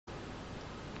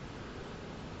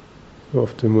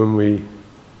Often when we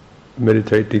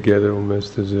meditate together,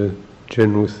 almost as a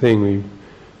general thing, we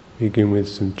begin with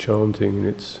some chanting, and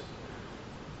it's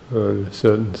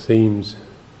certain themes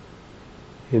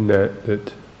in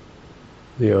that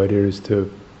the idea is to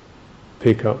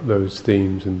pick up those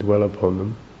themes and dwell upon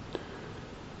them.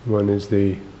 One is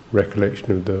the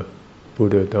recollection of the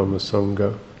Buddha, Dhamma,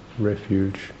 Sangha,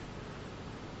 refuge.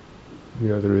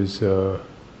 The other is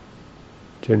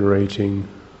generating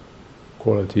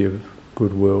quality of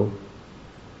goodwill.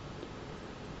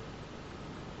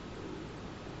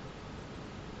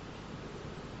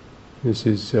 This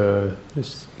is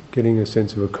just getting a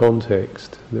sense of a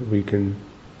context that we can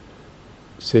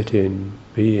sit in,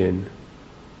 be in,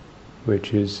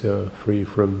 which is free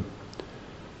from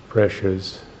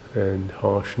pressures and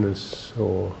harshness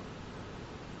or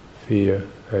fear,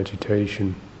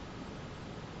 agitation.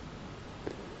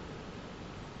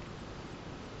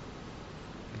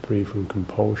 Free from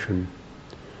compulsion.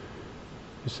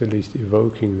 Just at least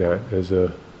evoking that as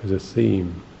a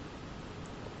theme.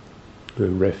 The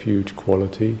refuge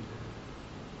quality,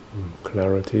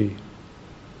 clarity,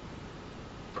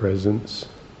 presence,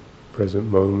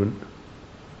 present moment,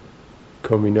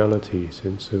 communality,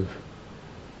 sense of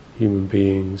human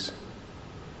beings,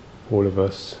 all of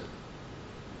us,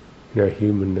 in our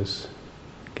humanness,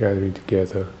 gathering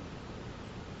together,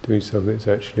 doing something that's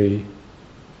actually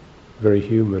very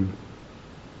human.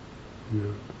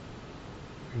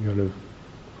 We kind of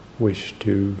wish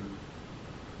to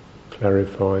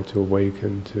clarify, to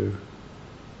awaken, to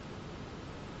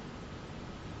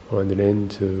find an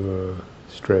end to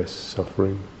stress,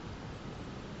 suffering.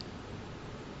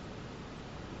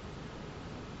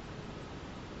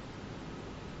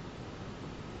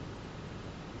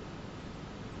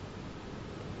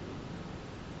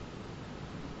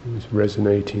 It's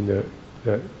resonating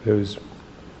that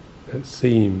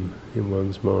theme in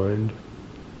one's mind.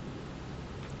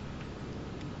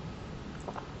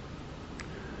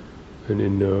 And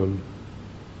in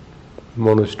a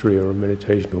monastery or a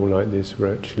meditation hall like this,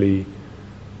 we're actually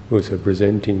also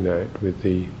presenting that with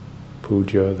the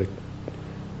puja, the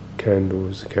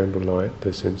candles, candlelight,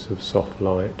 the sense of soft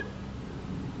light,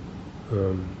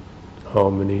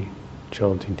 harmony,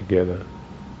 chanting together.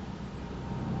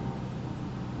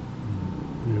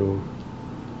 You're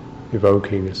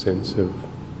evoking a sense of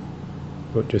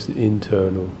not just the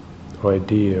internal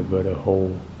idea, but a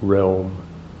whole realm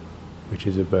which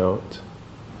is about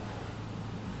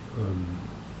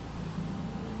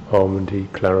harmony,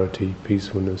 clarity,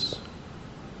 peacefulness.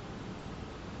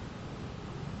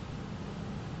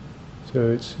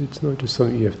 So it's not just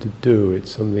something you have to do,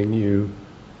 it's something you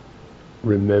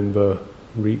remember,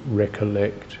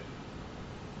 recollect.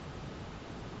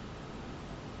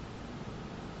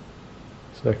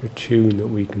 It's like a tune that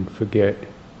we can forget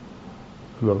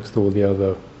amongst all the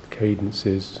other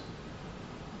cadences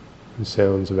and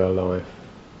sounds of our life,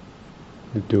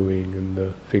 the doing and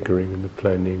the figuring and the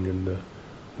planning and the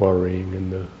worrying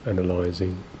and the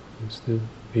analysing. It's to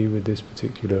be with this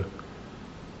particular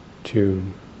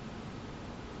tune,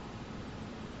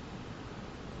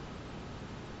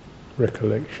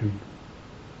 recollection.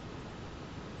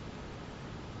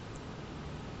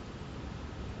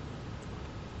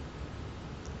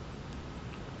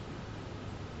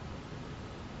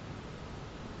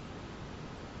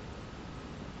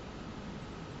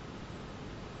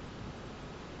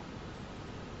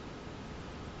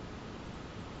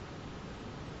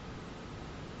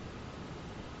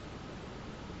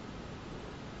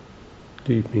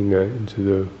 Deepening that into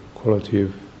the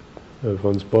quality of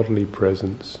one's bodily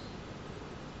presence.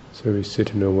 So we sit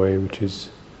in a way which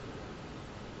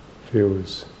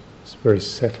feels very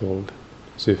settled,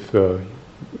 as if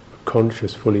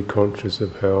fully conscious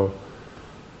of how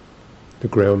the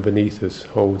ground beneath us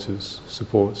holds us,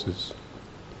 supports us.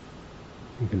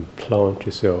 You can plant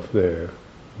yourself there.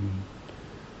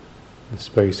 The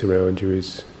space around you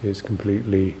is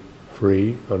completely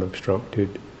free,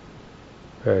 unobstructed,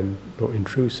 and not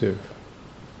intrusive.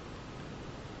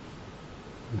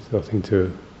 There's nothing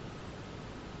to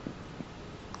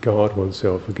guard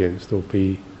oneself against or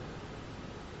be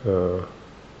half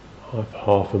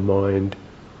a mind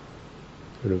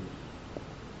sort of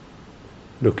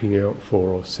looking out for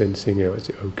or sensing out, is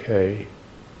it okay?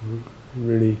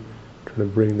 Really trying to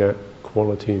bring that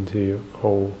quality into your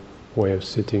whole way of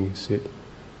sitting. Sit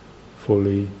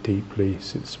fully, deeply,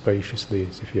 sit spaciously,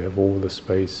 as if you have all the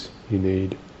space you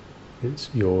need. It's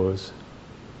yours,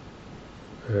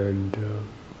 and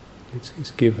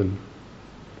it's given.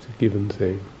 It's a given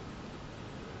thing.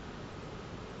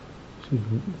 It's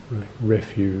like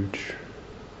refuge.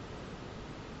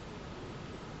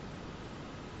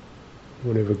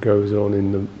 whatever goes on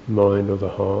in the mind or the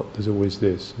heart, there's always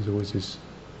this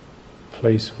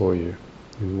place for you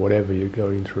in whatever you're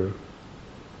going through.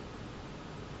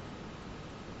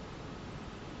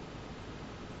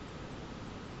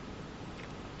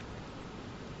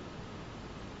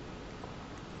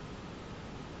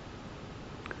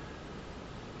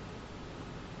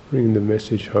 Bring the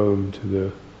message home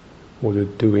to all the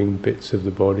doing bits of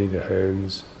the body, the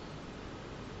hands,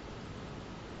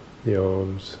 the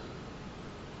arms,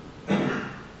 and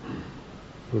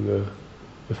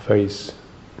the face.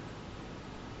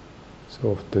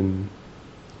 So often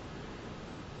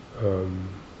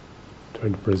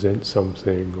trying to present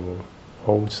something or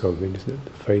hold something, just let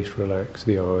the face relax,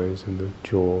 the eyes and the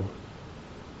jaw.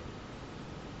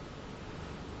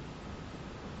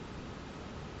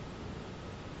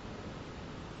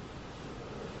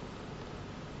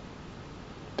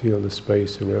 Feel the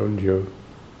space around your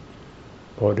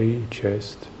body,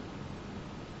 chest.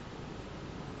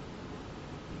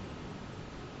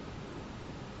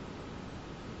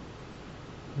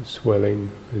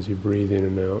 Swelling as you breathe in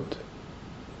and out.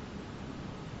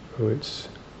 Oh, it's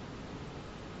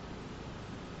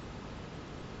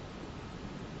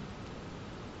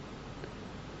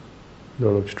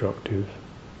non-obstructive,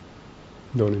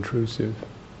 non-intrusive.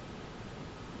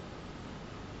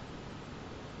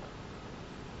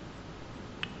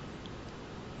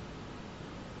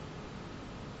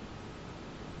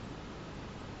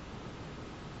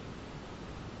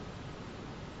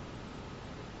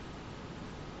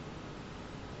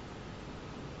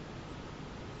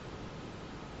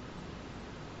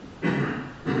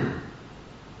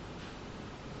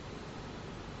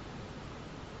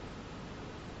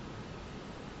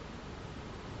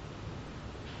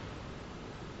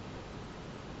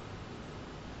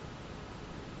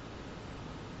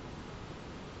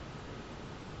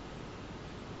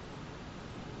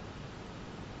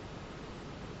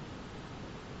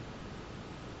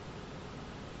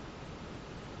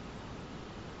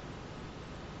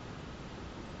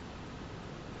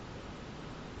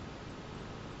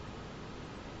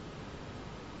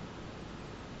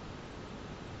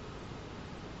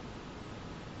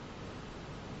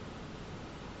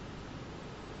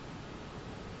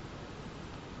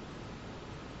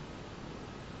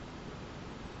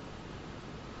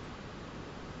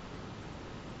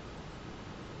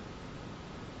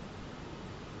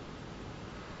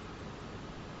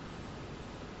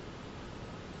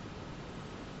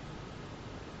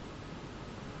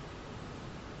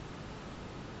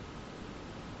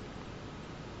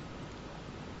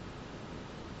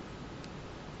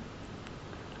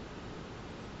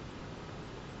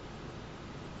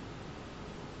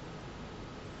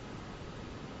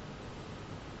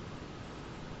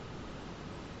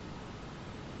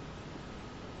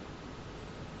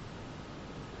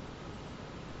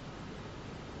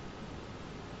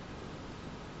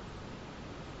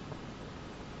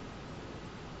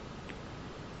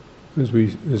 As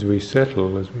we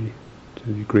settle, to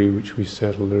the degree which we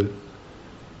settle, there are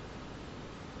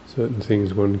certain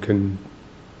things one can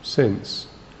sense,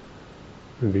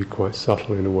 and be quite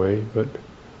subtle in a way, but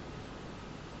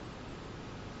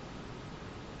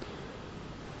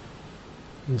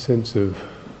the sense of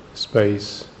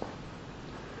space,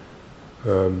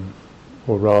 or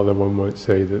rather one might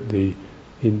say that the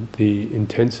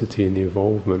intensity and the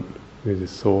involvement with the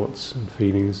thoughts and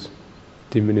feelings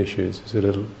diminishes. There's a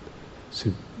little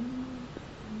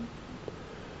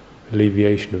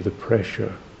alleviation of the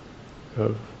pressure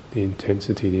of the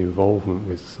intensity, the involvement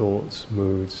with thoughts,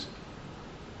 moods,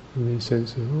 and the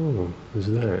sense of, oh, there's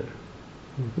that,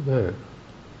 look at that.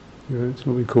 You know, it's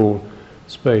what we call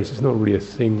space. It's not really a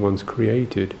thing one's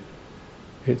created.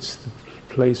 It's the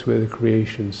place where the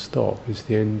creations stop. It's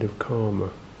the end of karma.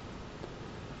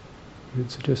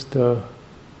 It's just,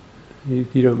 you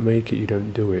don't make it, you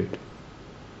don't do it.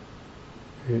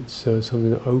 It's something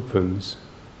that opens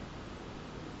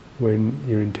when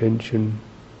your intention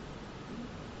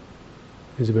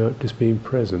is about just being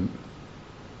present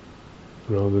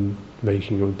rather than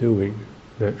making or doing.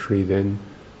 Naturally then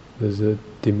there's a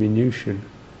diminution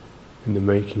in the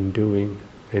making-doing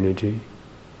energy.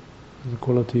 There's a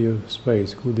quality of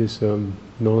space called this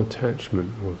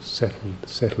non-attachment or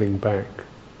settling back.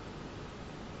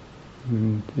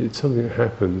 And it's something that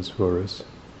happens for us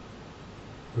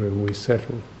when we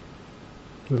settle.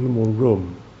 A little more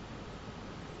room.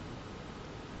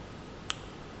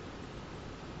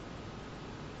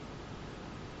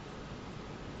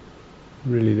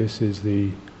 Really, this is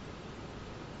the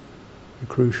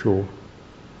crucial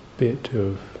bit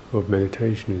of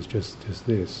meditation, is just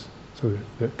this. So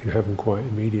that can happen quite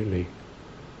immediately.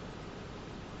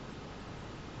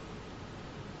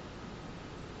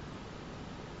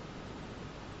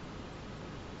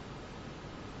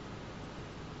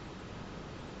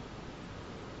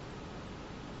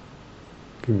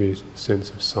 It can be a sense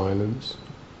of silence,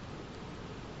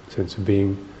 a sense of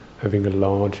having a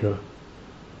larger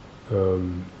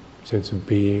sense of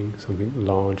being, something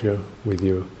larger with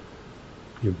your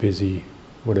busy,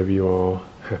 whatever you are,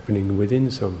 happening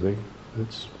within something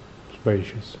that's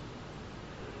spacious.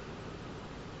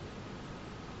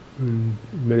 In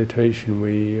meditation,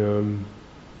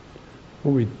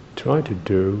 what we try to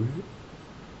do,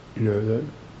 that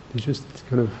is just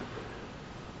kind of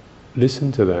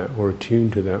listen to that or attune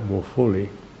to that more fully.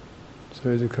 So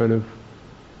there's a kind of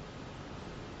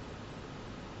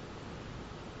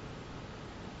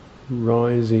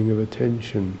rising of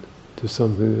attention to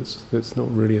something that's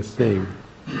not really a thing.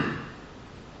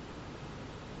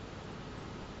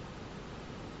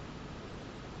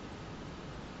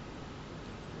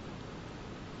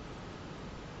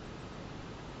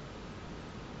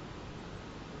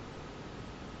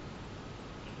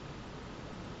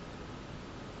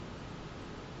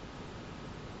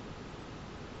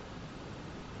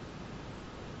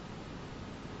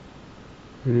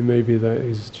 And maybe that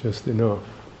is just enough,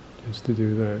 just to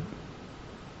do that.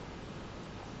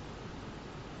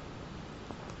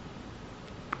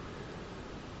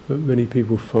 But many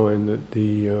people find that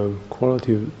the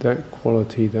quality of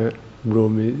that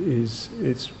room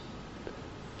it's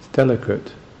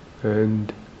delicate,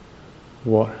 and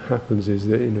what happens is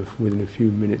that within a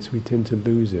few minutes we tend to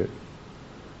lose it.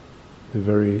 The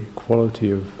very quality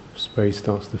of space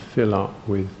starts to fill up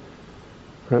with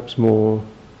perhaps more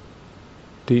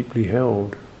deeply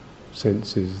held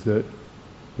senses that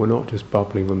were not just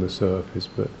bubbling on the surface,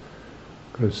 but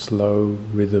kind of slow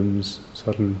rhythms,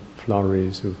 sudden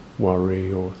flurries of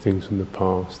worry or things from the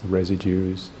past, the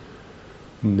residues,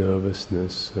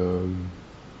 nervousness,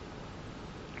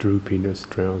 droopiness,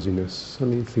 drowsiness.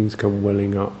 Suddenly things come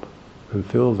welling up and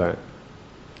fill that.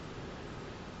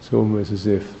 It's almost as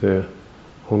if the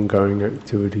ongoing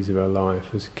activities of our life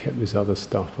has kept this other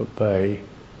stuff at bay.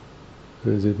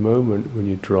 There's a moment when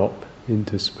you drop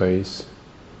into space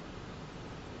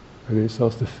and it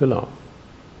starts to fill up.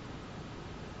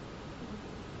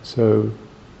 So,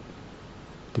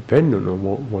 dependent on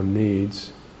what one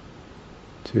needs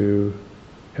to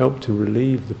help to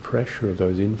relieve the pressure of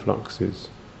those influxes,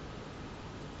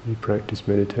 you practice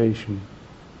meditation.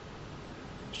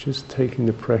 It's just taking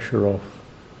the pressure off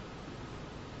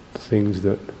the things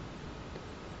that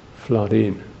flood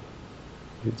in.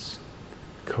 It's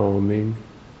calming,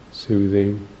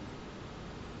 soothing,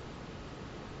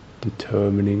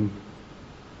 determining.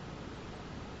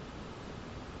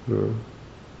 So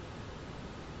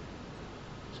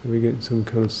we get some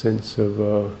kind of sense of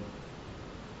a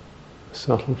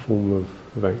subtle form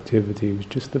of activity, which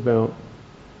is just about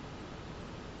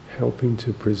helping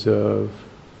to preserve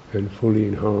and fully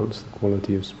enhance the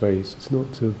quality of space. It's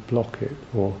not to block it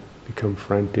or become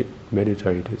frantic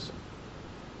meditators.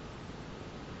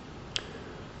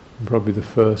 And probably the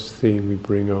first thing we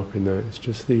bring up in that is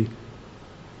just the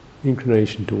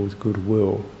inclination towards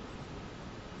goodwill.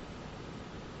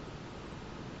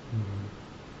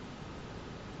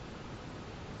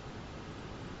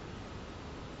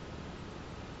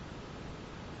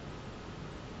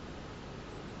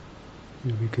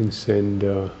 We can send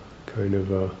a kind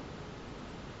of a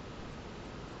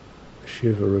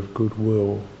shiver of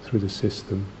goodwill through the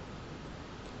system.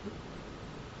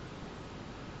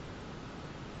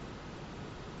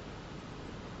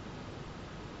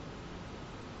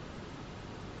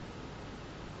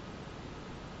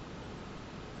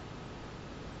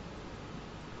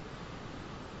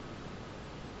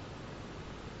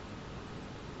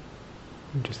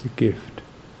 And just a gift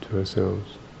to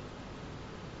ourselves.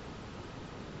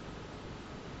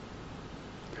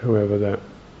 However that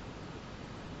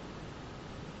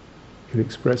can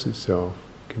express itself,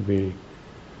 it can be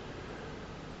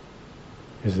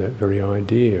is that very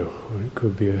idea, or it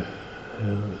could be a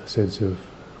sense of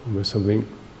almost something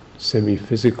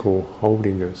semi-physical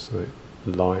holding us, like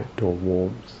light or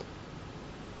warmth,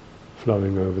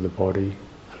 flowing over the body,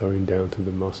 flowing down to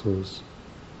the muscles,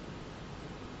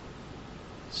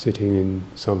 sitting in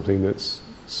something that's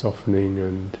softening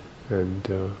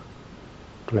and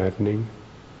gladdening.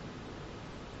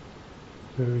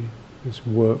 So we just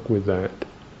work with that.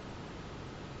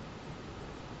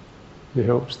 It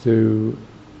helps to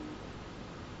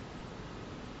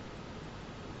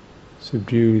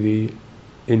subdue the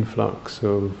influx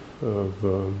of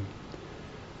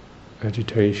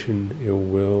agitation, ill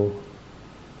will,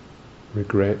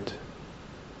 regret,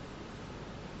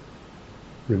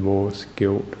 remorse,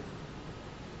 guilt,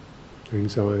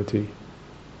 anxiety.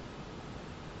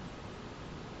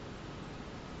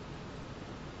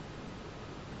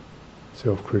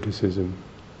 Self-criticism.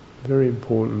 Very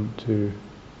important to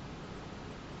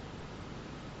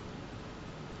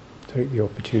take the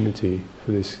opportunity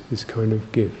for this kind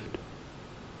of gift.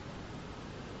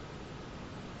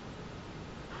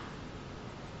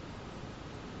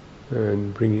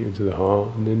 And bringing it into the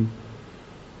heart, and then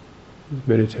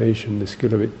meditation, the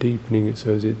skill of it deepening it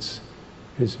so it's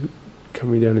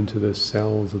coming down into the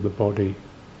cells of the body,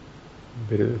 a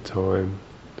bit at a time,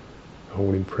 the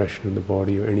whole impression of the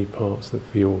body, or any parts that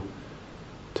feel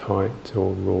tight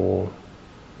or raw.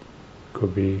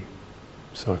 Could be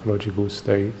psychological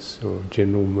states or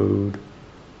general mood,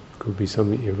 could be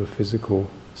something you have a physical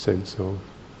sense of.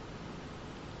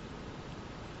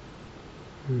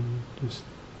 And just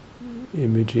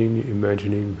imaging,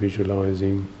 imagining,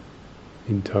 visualizing,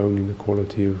 intoning the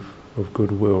quality of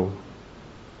goodwill.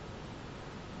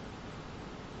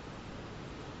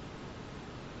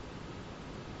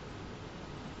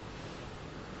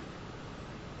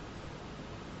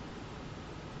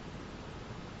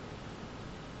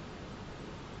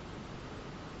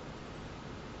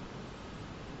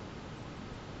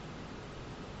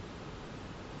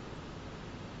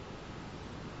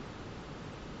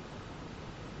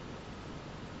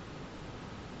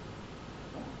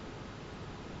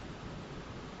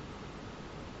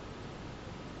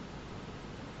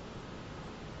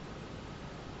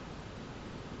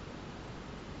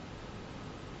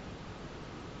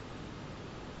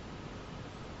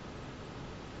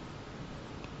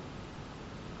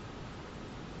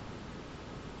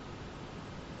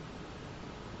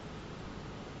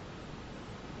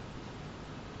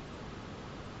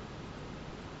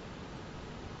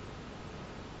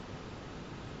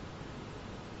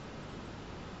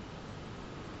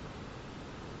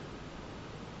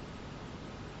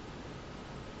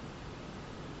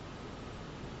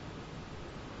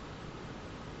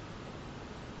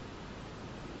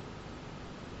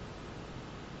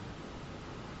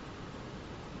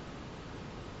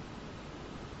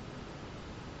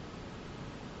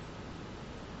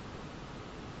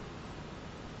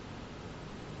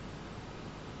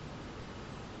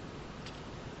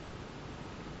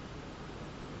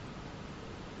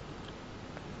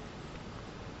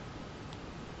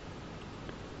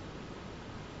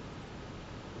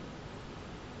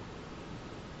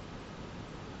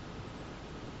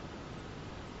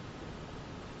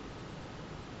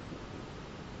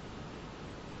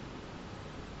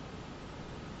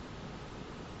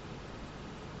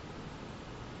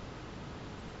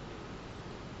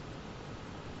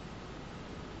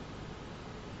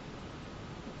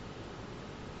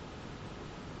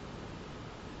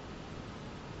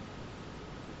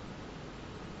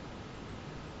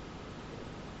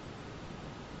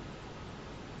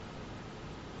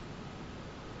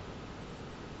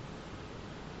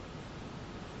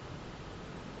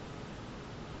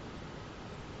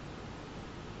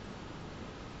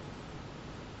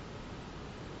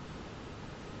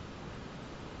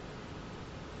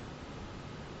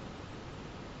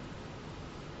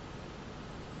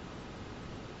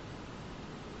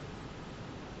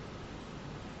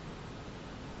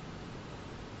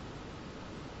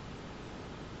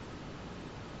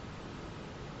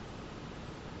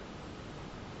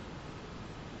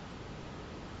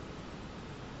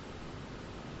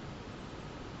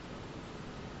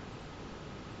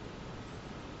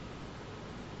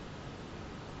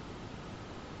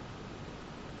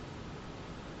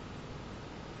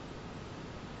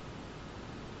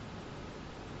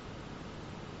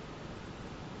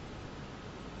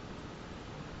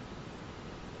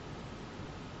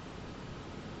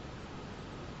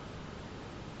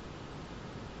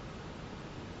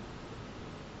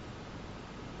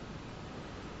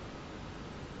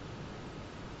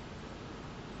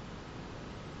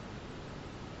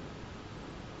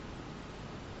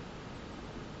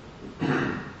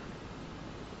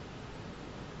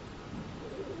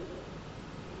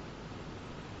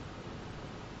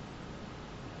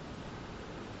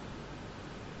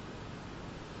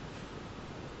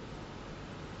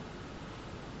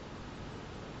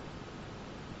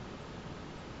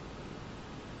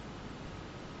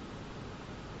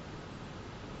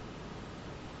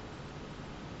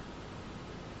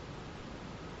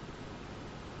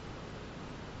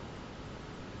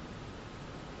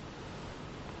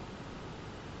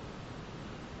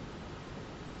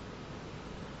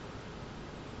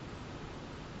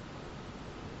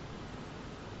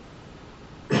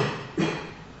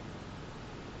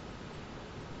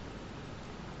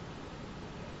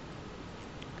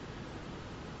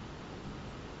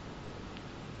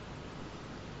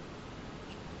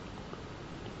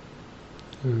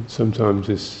 And sometimes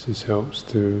this helps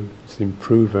to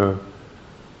improve our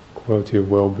quality of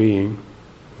well-being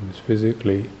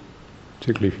physically,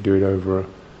 particularly if you do it over a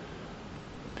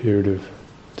period of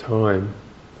time,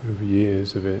 over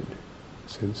years of it,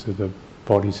 sense of the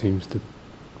body seems to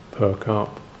perk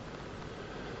up.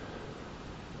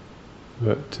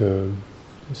 But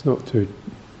it's not to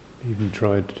even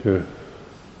try to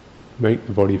make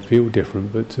the body feel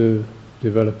different, but to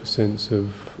develop a sense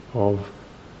of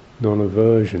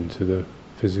non-aversion to the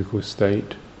physical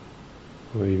state,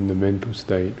 or even the mental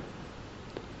state,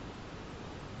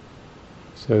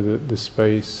 so that the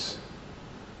space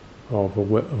of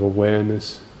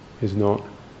awareness is not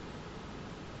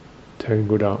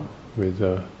tangled up with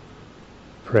the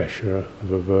pressure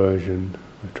of aversion,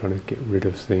 of trying to get rid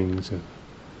of things, of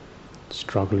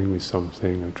struggling with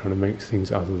something, of trying to make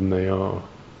things other than they are.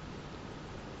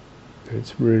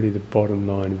 It's really the bottom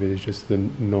line of it is just the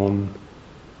non-aversion.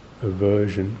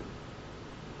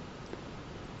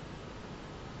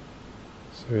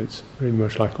 So it's very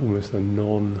much like almost a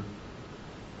non-energy,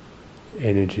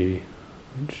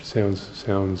 which sounds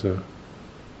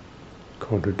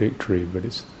contradictory, but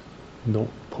it's not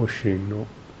pushing, not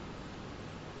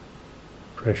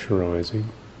pressurizing.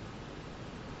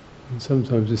 And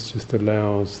sometimes this just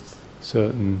allows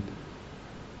certain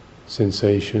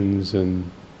sensations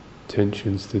and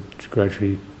tensions to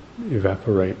gradually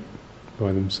evaporate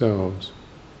by themselves.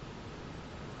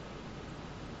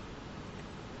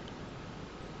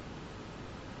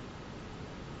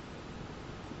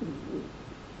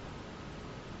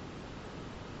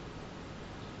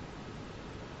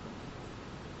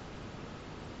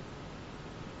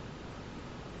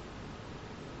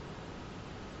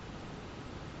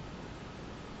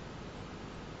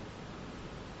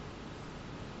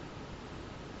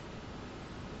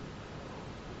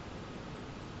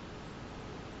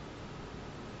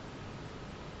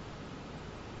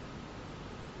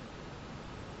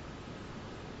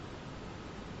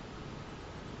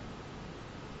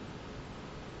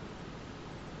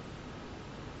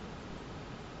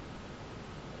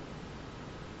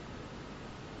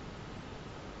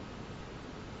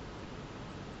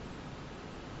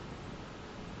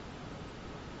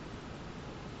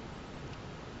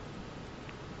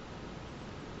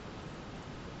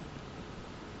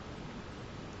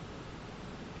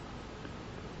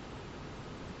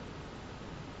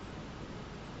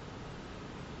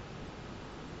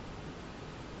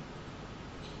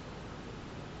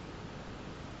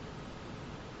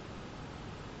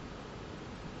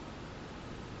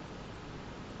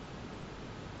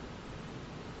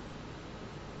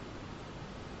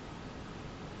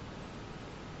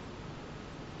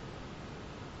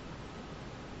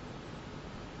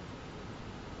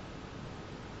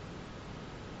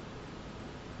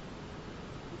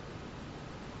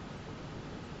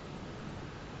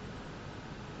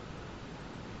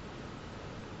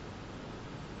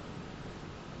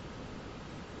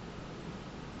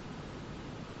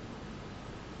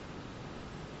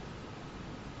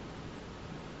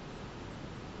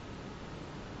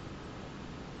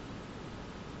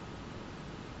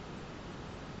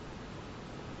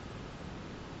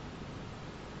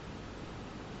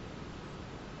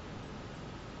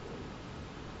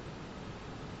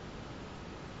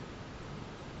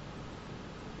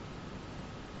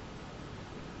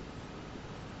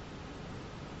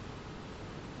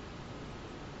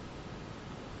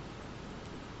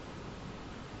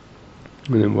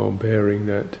 And then while bearing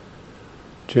that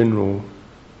general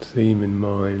theme in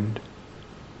mind,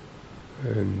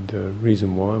 and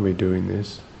reason why we're doing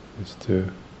this is to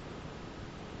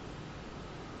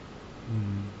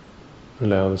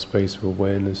allow the space of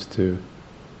awareness to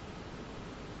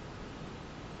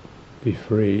be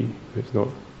free. It's not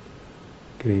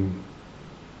getting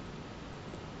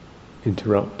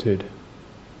interrupted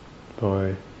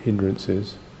by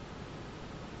hindrances.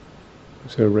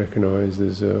 So recognize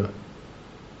there's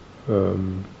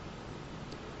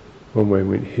one way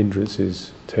when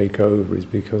hindrances take over is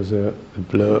because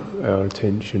our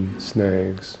attention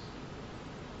snags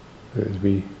as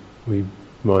we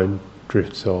mind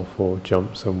drifts off or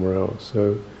jumps somewhere else.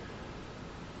 So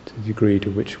to the degree to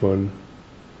which one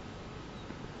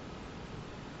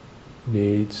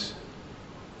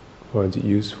finds it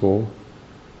useful,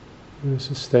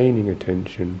 sustaining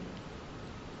attention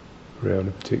around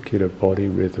a particular body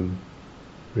rhythm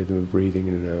of breathing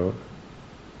in and out.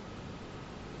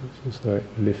 It's just like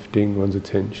lifting one's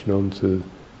attention onto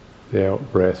the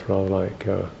out breath, rather like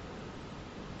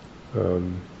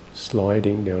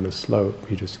sliding down a slope.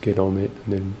 You just get on it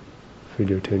and then feel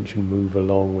your attention move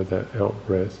along with that out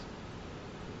breath.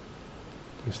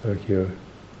 Just like you're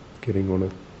getting on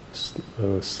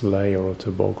a sleigh or a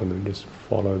toboggan and just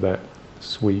follow that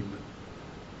sweep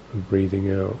of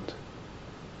breathing out.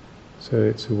 So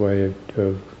it's a way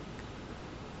of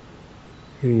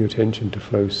getting your attention to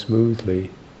flow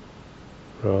smoothly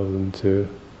rather than to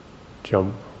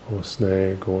jump or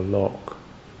snag or lock.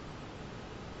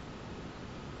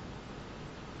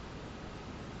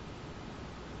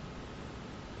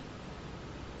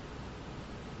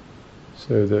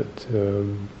 So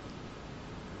that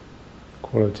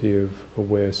quality of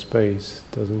aware space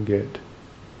doesn't get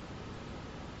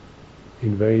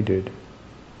invaded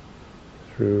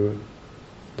through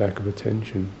lack of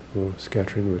attention or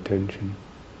scattering of attention.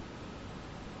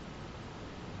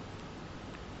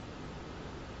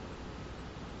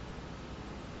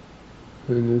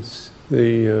 And it's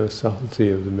the subtlety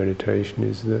of the meditation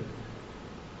is that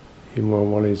while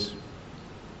one is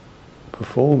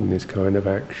performing this kind of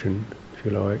action, if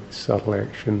you like, subtle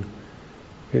action,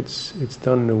 it's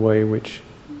done in a way which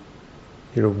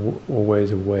you're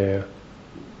always aware.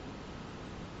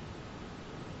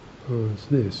 Oh, it's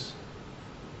this.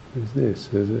 There's this.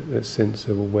 There's that sense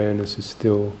of awareness is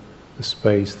still the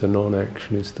space. The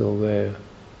non-action is still there,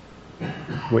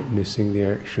 witnessing the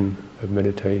action of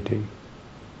meditating.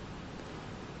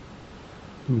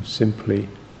 Simply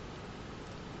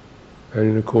and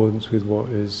in accordance with what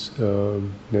is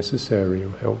necessary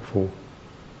or helpful.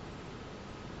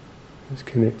 It's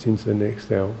connecting to the next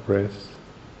out-breath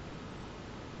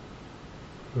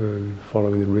and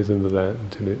following the rhythm of that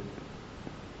until it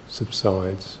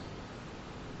subsides.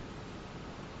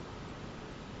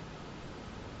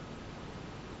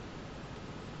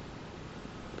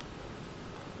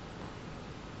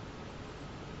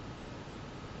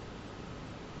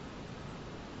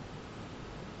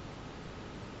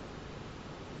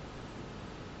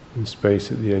 And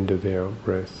space at the end of the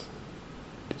out-breath,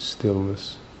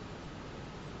 stillness.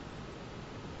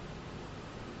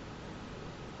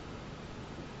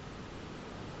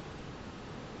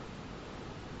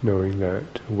 Knowing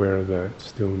that, aware of that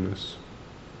stillness.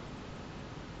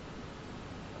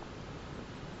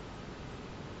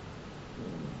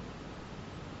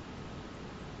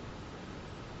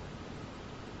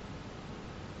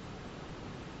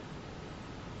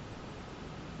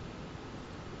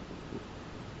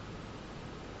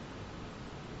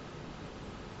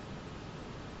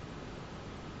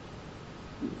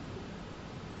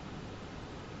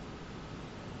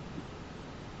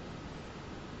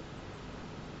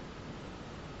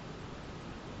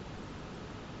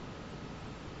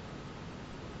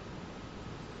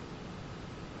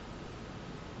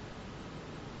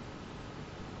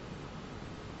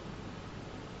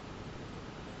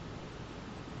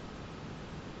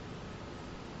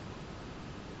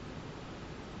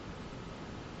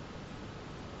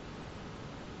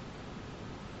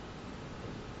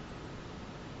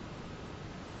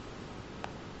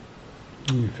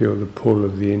 You feel the pull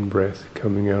of the in-breath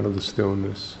coming out of the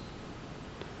stillness.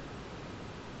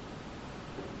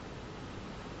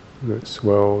 And it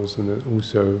swells and it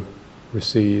also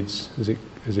recedes as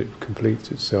it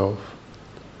completes itself.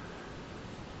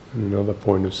 And another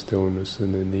point of stillness,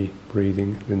 and then the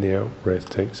breathing, then the out-breath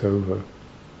takes over.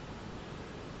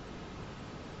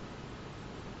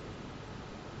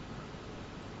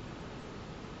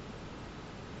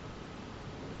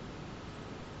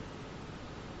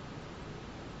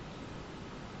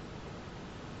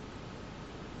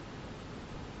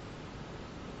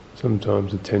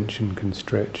 Sometimes attention can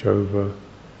stretch over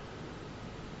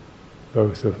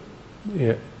both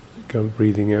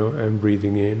breathing out and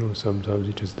breathing in, or sometimes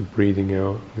it's just the breathing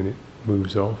out and it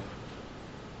moves off.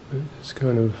 But it's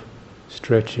kind of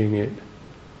stretching it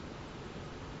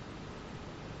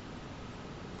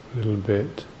a little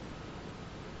bit.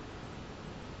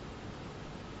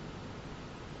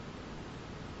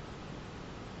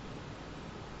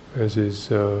 As is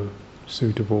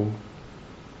suitable,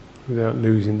 without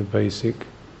losing the basic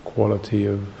quality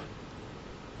of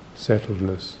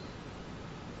settledness,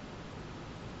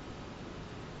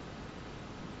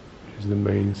 which is the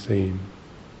main theme.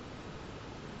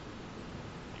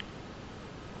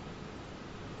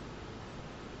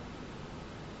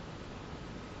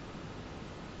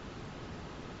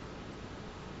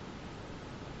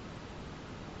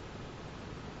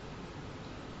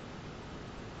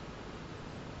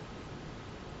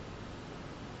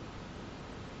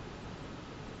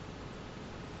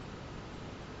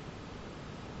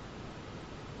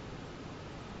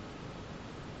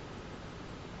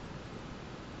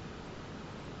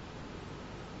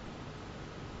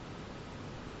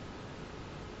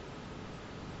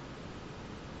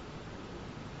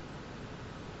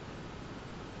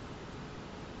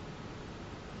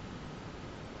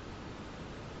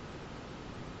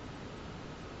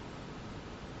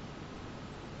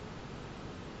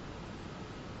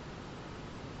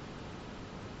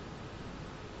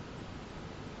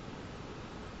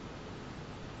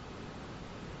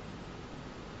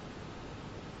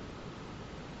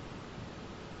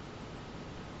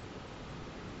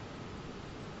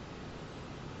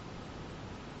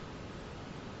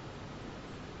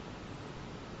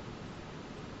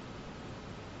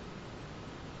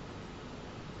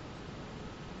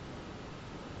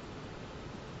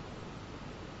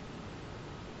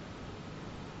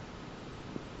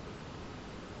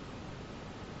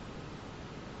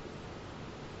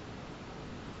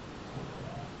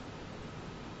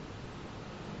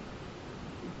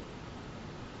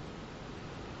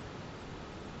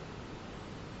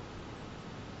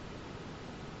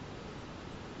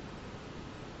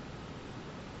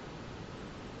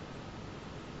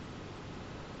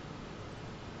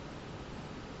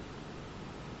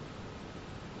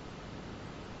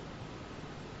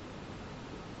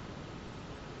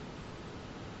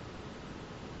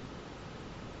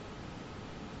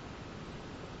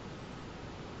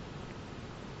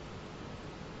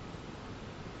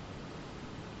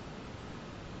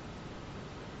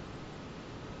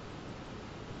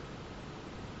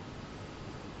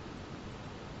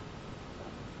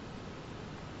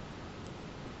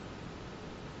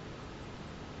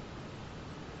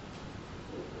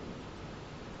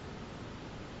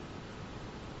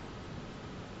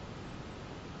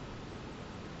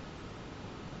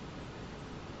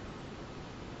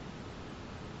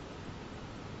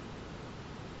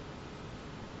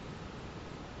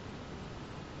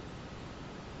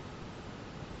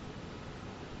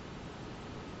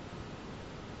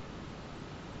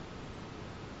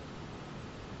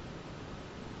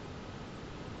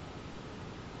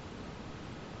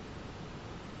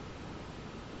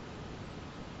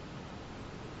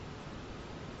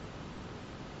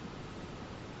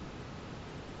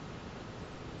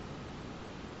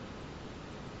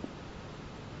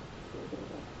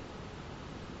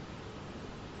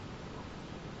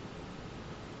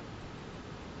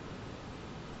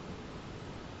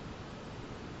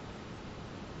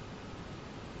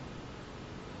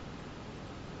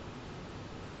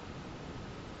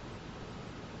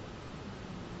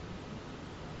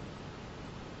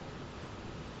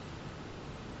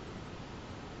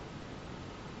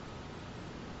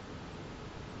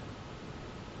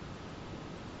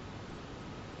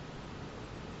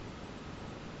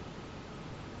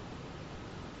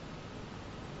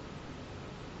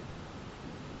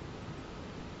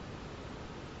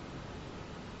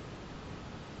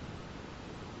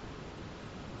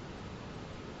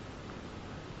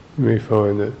 You may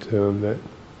find that that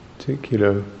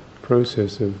particular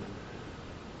process of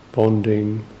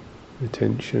bonding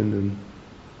attention and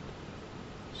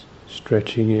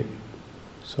stretching it,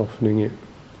 softening it,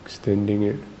 extending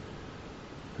it,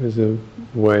 as a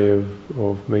way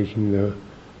of making the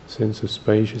sense of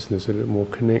spaciousness a little more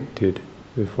connected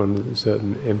with one with a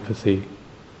certain empathy.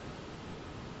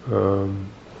 The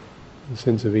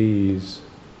sense of ease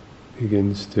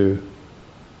begins to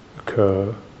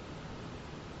occur,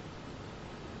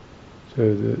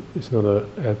 so that it's not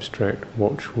an abstract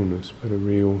watchfulness, but a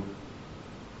real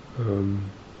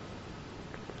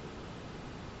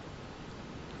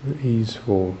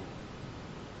easeful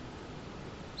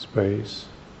space.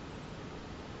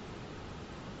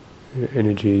 The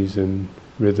energies and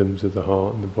rhythms of the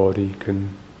heart and the body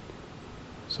can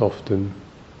soften,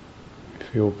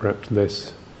 feel perhaps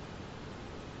less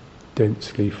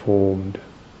densely formed,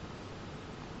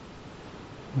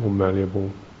 more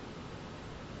malleable.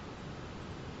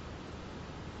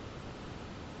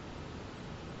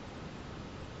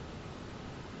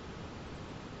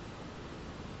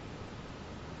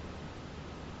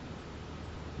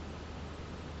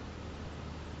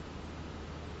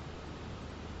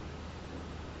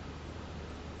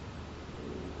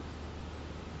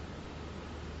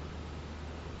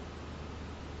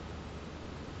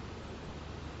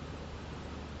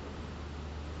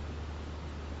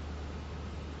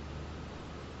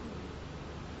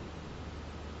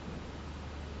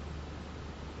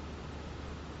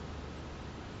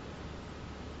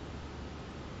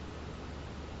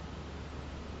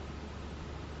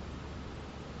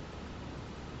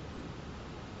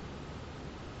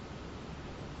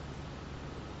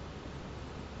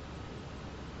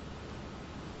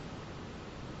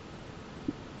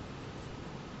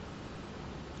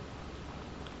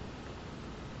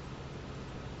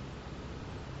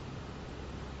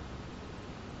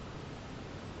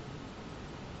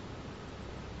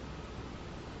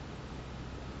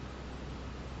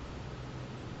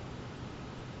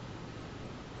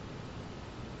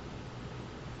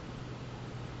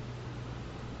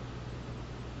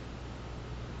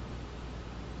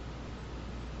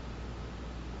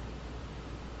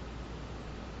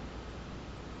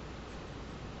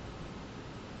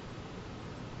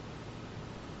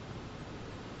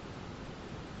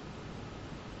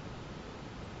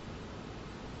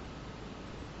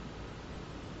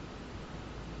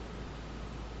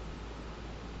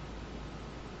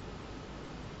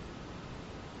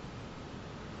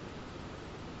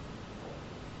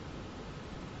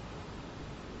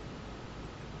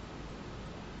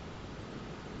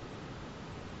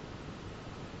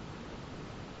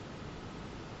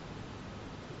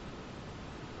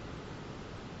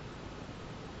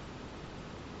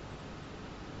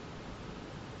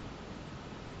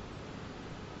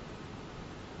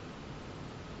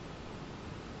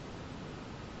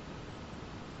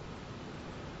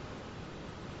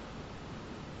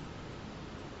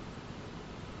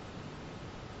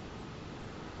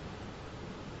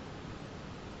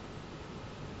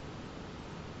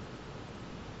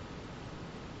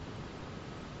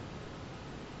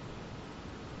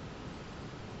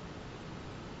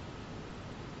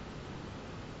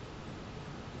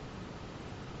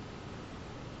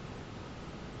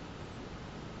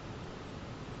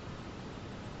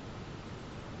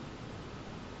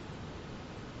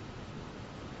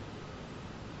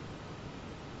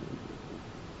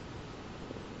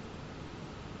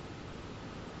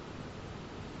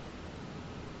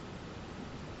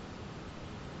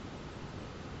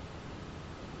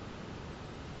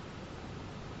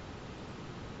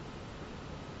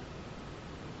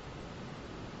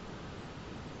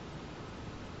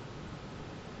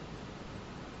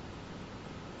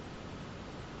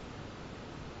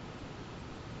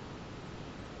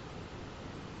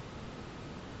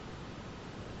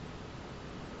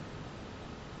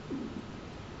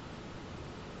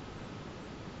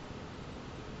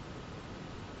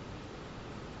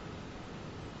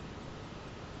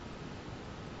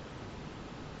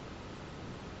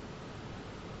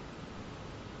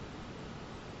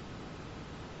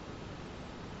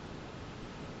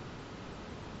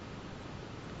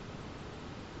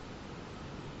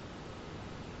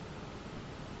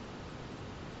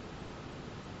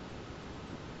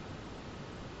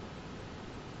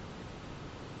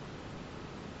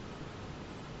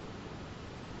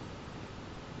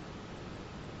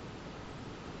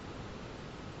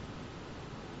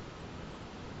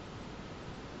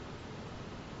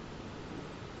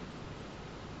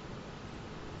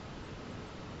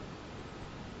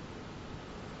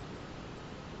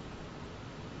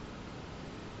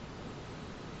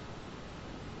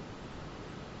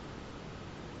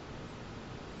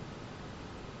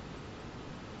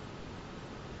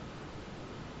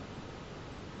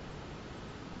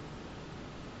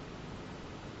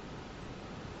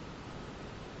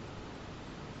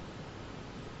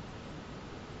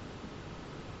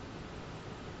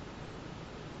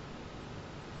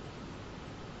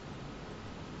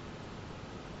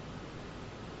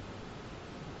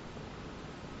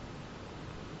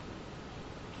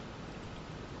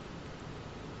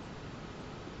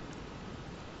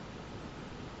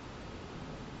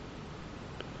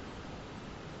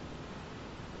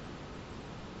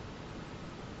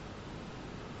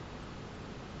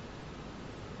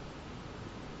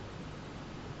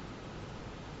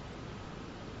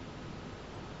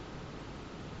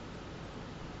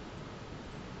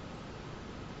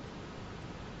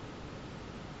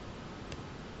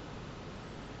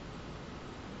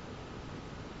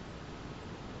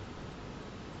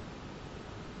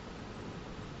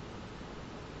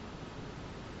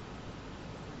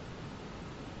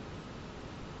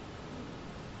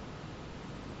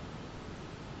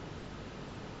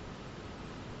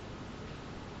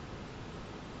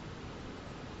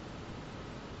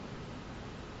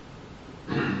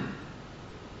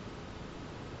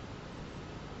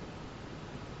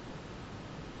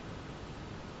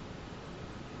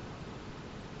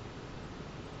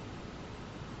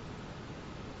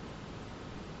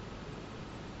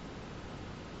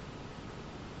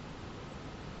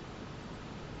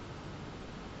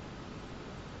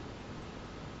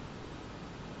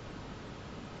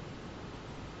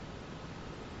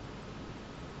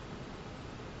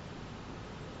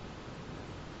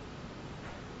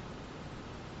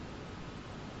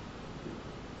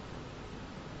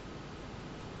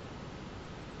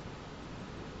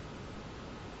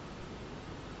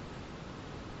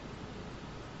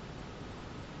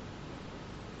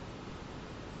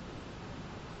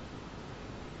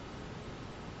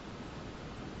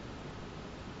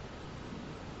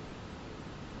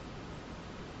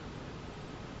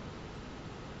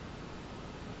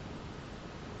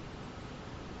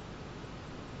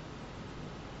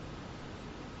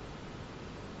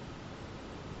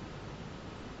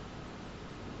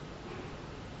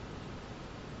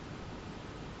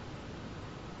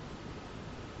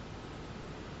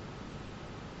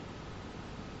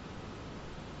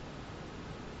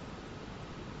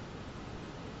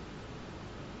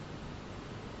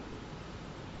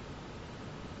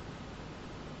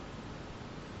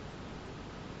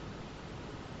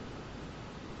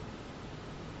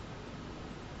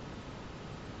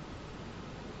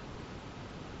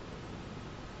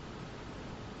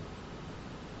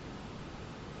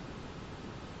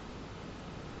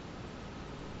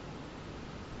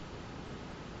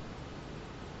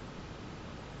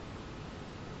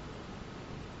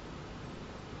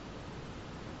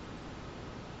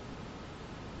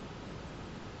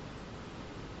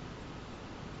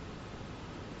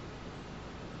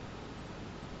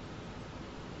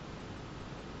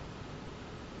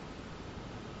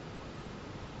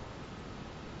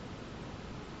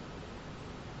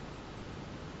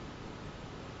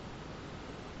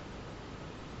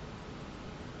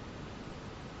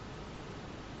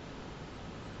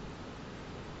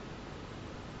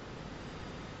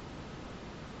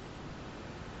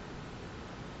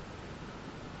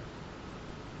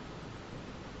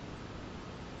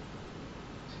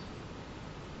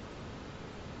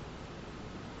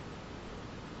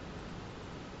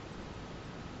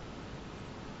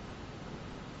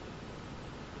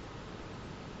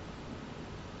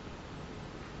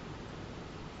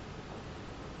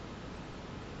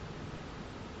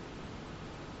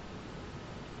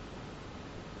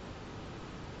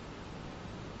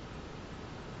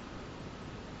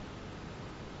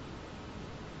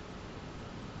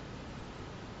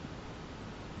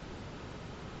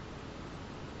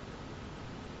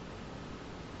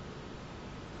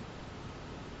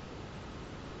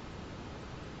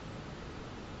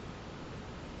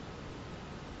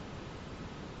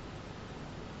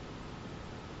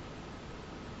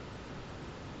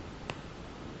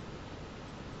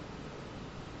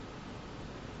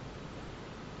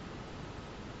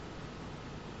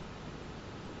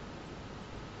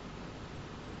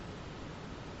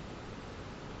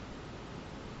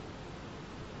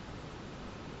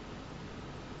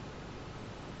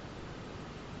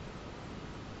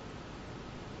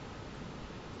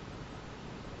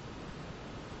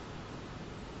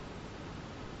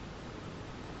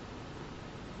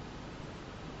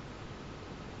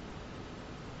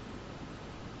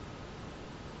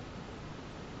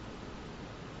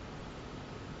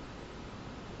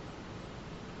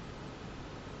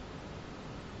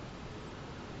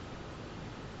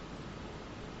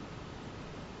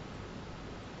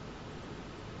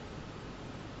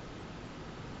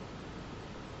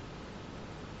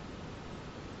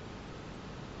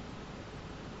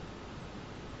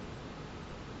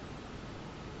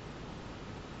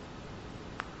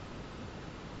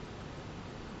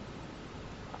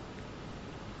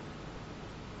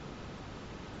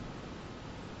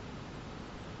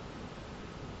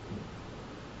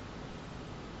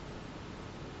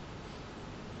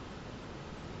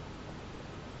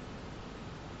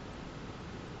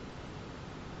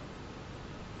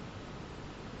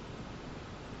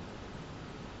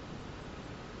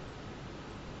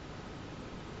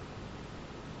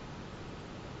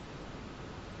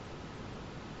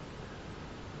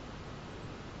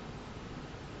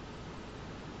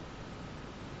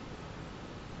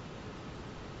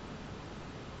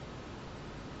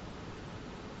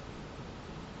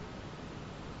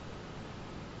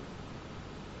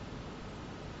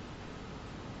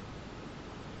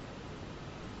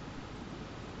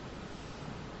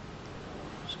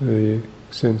 The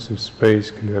sense of space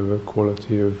can have a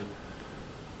quality of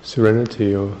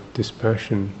serenity or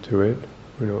dispassion to it.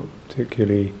 We're not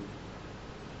particularly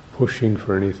pushing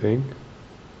for anything,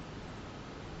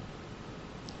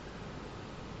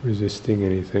 resisting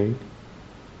anything.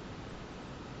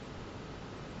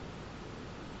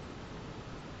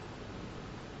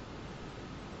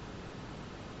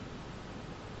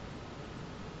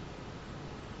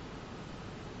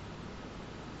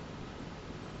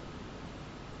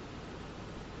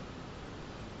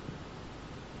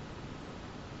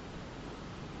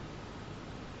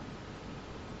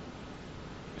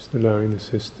 Just allowing the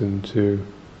system to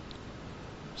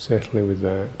settle with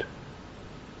that.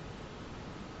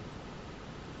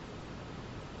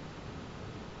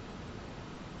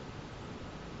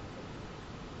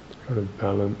 Kind of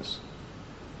balance.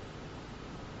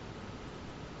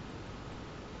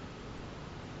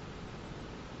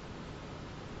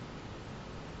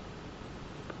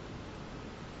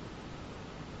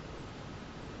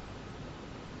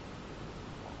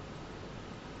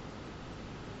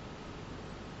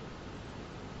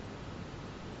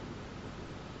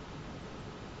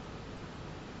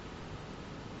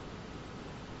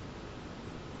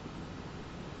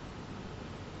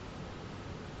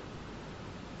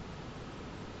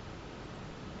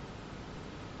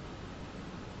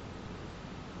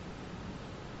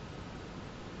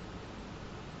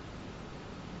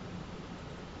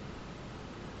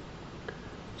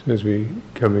 So as we're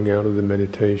coming out of the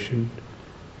meditation,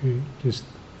 just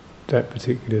that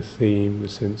particular theme, the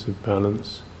sense of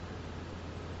balance,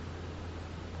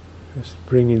 just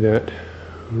bringing that,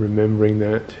 remembering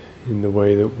that in the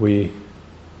way that we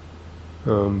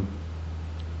come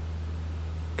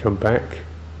back,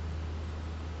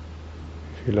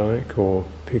 if you like, or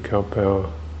pick up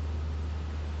our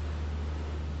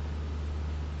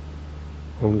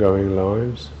ongoing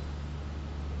lives.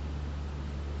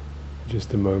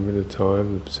 Just a moment at a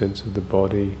time, the sense of the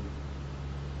body.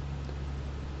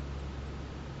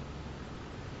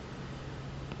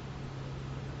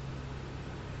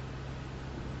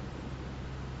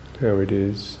 How it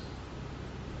is.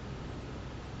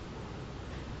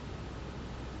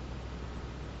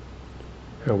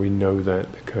 How we know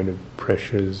that, the kind of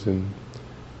pressures and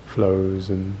flows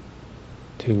and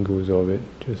tingles of it.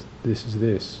 Just this is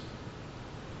this.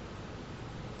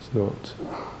 It's not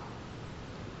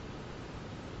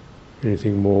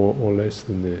anything more or less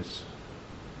than this.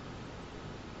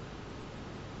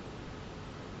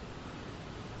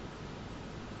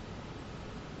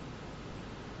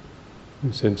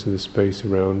 The sense of the space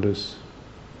around us.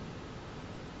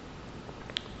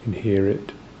 You can hear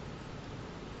it,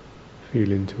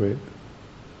 feel into it.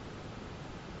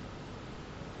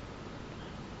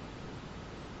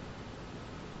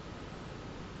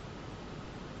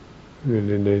 And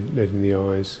then letting the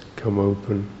eyes come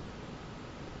open.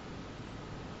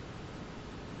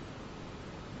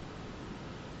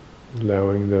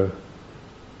 Allowing the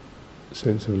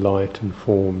sense of light and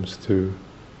forms to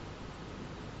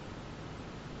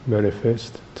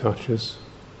manifest, touch us.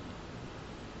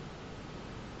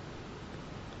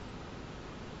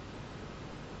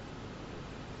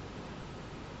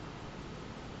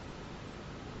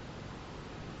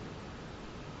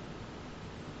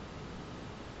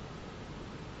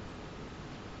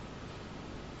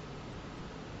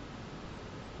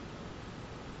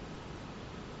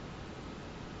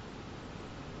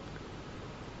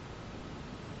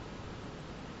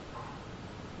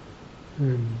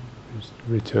 And just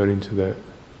returning to that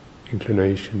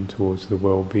inclination towards the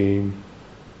well-being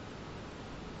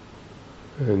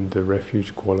and the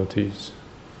refuge qualities,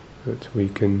 that we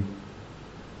can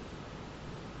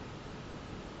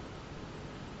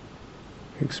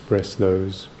express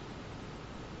those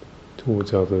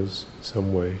towards others in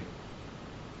some way.